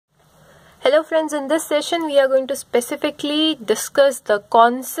Hello friends, in this session we are going to specifically discuss the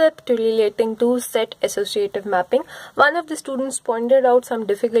concept relating to set associative mapping. One of the students pointed out some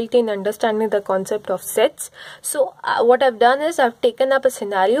difficulty in understanding the concept of sets. So what I've done is I've taken up a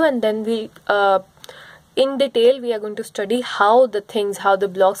scenario and then in detail we are going to study how the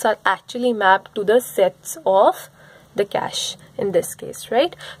blocks are actually mapped to the sets of the cache in this case,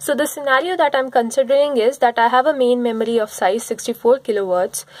 right? So the scenario that I'm considering is that I have a main memory of size 64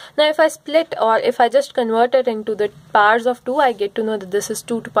 kilowords. Now if I split, or if I just convert it into the powers of 2, I get to know that this is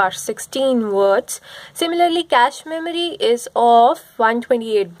 2 to the power 16 words. Similarly, cache memory is of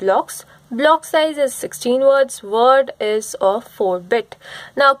 128 blocks. Block size is 16 words, word is of 4-bit.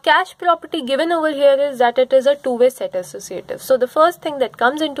 Now cache property given over here is that it is a two-way set associative. So the first thing that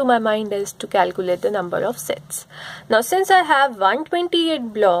comes into my mind is to calculate the number of sets. Now since I have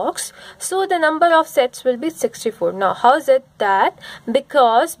 128 blocks, so the number of sets will be 64. Now how is it that?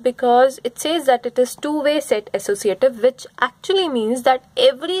 Because it says that it is two-way set associative, which actually means that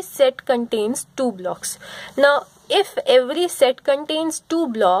every set contains 2 blocks. Now if every set contains 2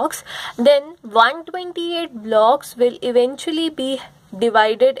 blocks, then 128 blocks will eventually be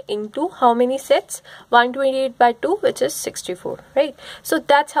divided into how many sets? 128 by 2, which is 64, right? So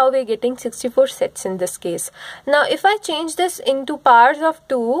that's how we're getting 64 sets in this case. Now if I change this into powers of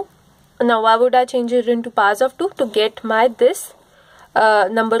 2, now why would I change it into powers of 2? To get my this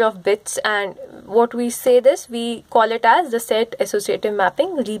number of bits, and what we say this, we call it as the set associative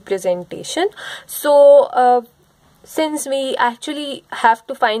mapping representation. So since we actually have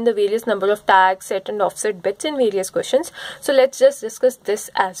to find the various number of tag, set and offset bits in various questions, so let's just discuss this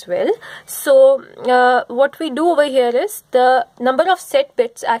as well. So what we do over here is the number of set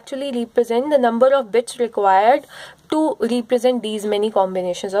bits actually represent the number of bits required to represent these many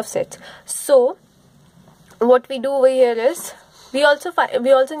combinations of sets. So what we do over here is we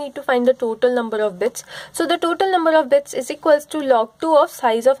also need to find the total number of bits. So the total number of bits is equals to log 2 of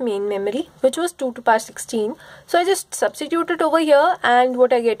size of main memory, which was 2 to the power 16. So I just substitute it over here, and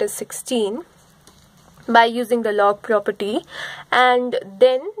what I get is 16 by using the log property. And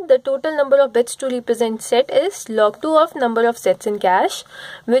then the total number of bits to represent set is log 2 of number of sets in cache,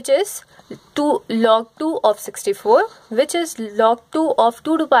 which is log 2 of 64, which is log 2 of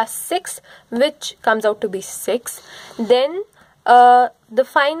 2 to the power 6, which comes out to be 6. Then the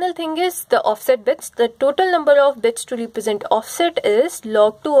final thing is the offset bits. The total number of bits to represent offset is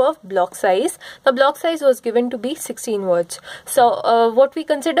log 2 of block size. The block size was given to be 16 words. So what we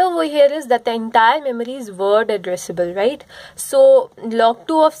consider over here is that the entire memory is word addressable, right? So log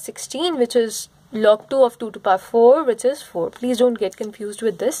 2 of 16, which is log 2 of 2 to the power 4, which is 4. Please don't get confused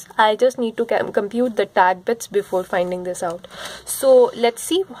with this. I just need to compute the tag bits before finding this out. So let's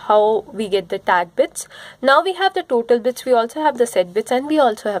see how we get the tag bits. Now we have the total bits, we also have the set bits, and we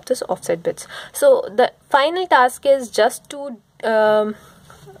also have this offset bits. So the final task is just to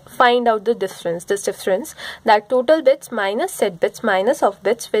find out this difference that total bits minus set bits minus off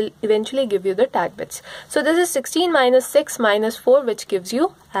bits will eventually give you the tag bits. So this is 16 minus 6 minus 4, which gives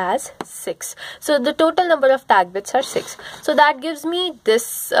you as 6. So the total number of tag bits are 6. So that gives me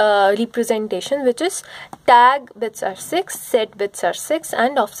this representation, which is tag bits are 6, set bits are 6,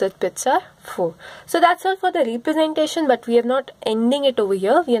 and offset bits are 4. So that's all for the representation, but we are not ending it over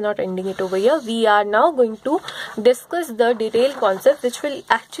here. We are now going to discuss the detailed concept, which will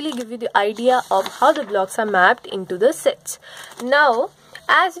actually give you the idea of how the blocks are mapped into the sets. Now,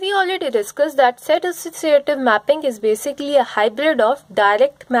 as we already discussed, that set associative mapping is basically a hybrid of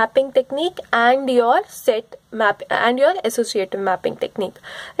direct mapping technique and your associative mapping technique,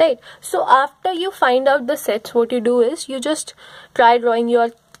 right? So after you find out the sets, what you do is you just try drawing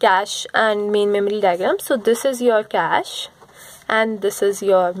your cache and main memory diagram. So this is your cache and this is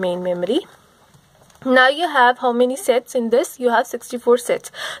your main memory. Now you have how many sets in this? You have 64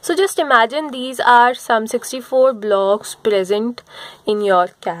 sets. So just imagine these are some 64 blocks present in your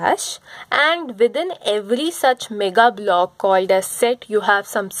cache, and within every such mega block called as set, you have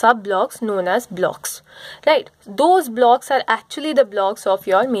some sub blocks known as blocks, right? Those blocks are actually the blocks of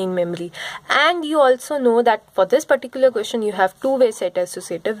your main memory. And you also know that for this particular question you have two-way set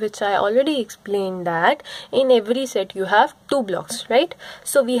associative, which I already explained that in every set you have 2 blocks, right?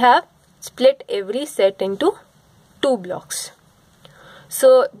 So we have split every set into 2 blocks.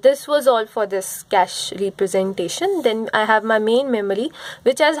 So this was all for this cache representation. Then I have my main memory,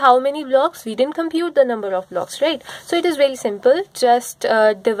 which has how many blocks? We didn't compute the number of blocks, right? So it is very simple. Just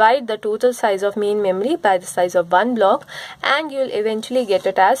divide the total size of main memory by the size of one block, and you'll eventually get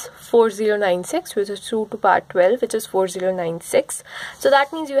it as 4096, which is 2 to the power 12, which is 4096. So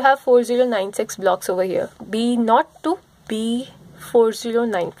that means you have 4096 blocks over here. B0 to B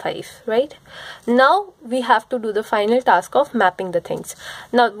 4095, right? Now we have to do the final task of mapping the things.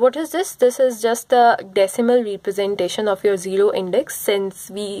 Now what is this? This is just the decimal representation of your 0 index. Since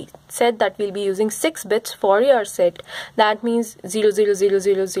we said that we'll be using 6 bits for your set, that means 0 0 0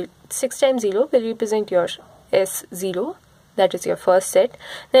 0 0 6 times 0 will represent your S0, that is your first set.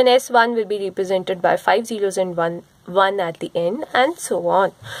 Then S1 will be represented by 5 zeros and 1 at the end, and so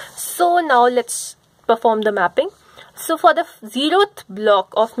on. So now let's perform the mapping. So for the 0th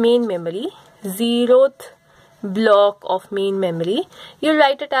block of main memory, you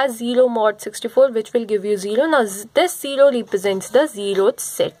write it as 0 mod 64, which will give you 0. Now this 0 represents the 0th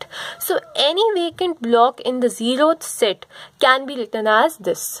set. So any vacant block in the 0th set can be written as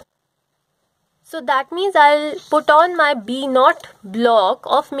this. So that means I'll put on my B0 block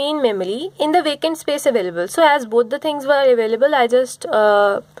of main memory in the vacant space available. So as both the things were available, I just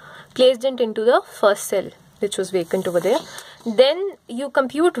placed it into the first cell, which was vacant over there. Then you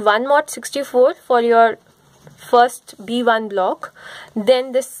compute 1 mod 64 for your first B1 block.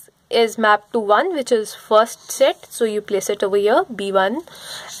 Then this is mapped to 1, which is first set, so you place it over here,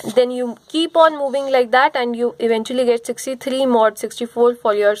 B1. Then you keep on moving like that, and you eventually get 63 mod 64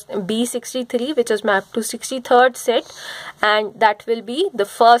 for your B63, which is mapped to 63rd set, and that will be the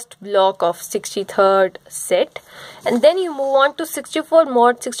first block of 63rd set. And then you move on to 64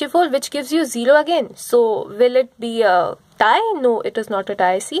 mod 64, which gives you 0 again. So will it be a tie? No, it is not a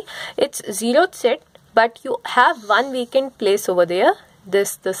tie. See, it's 0th set, but you have one vacant place over there,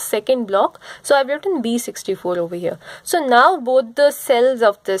 this the second block. So I've written B64 over here. So now both the cells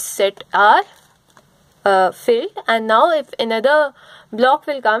of this set are filled, and now if another block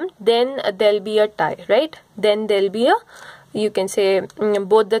will come, then there'll be a tie, right? Then there'll be a, you can say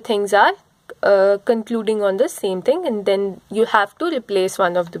both the things are concluding on the same thing, and then you have to replace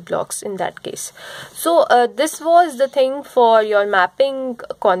one of the blocks in that case. So this was the thing for your mapping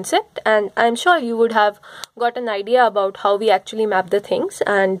concept, and I'm sure you would have got an idea about how we actually map the things,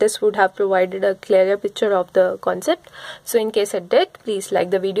 and this would have provided a clearer picture of the concept. So in case it did, please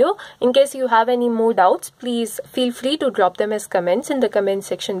like the video. In case you have any more doubts, please feel free to drop them as comments in the comment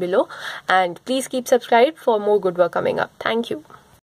section below, and please keep subscribed for more good work coming up. Thank you.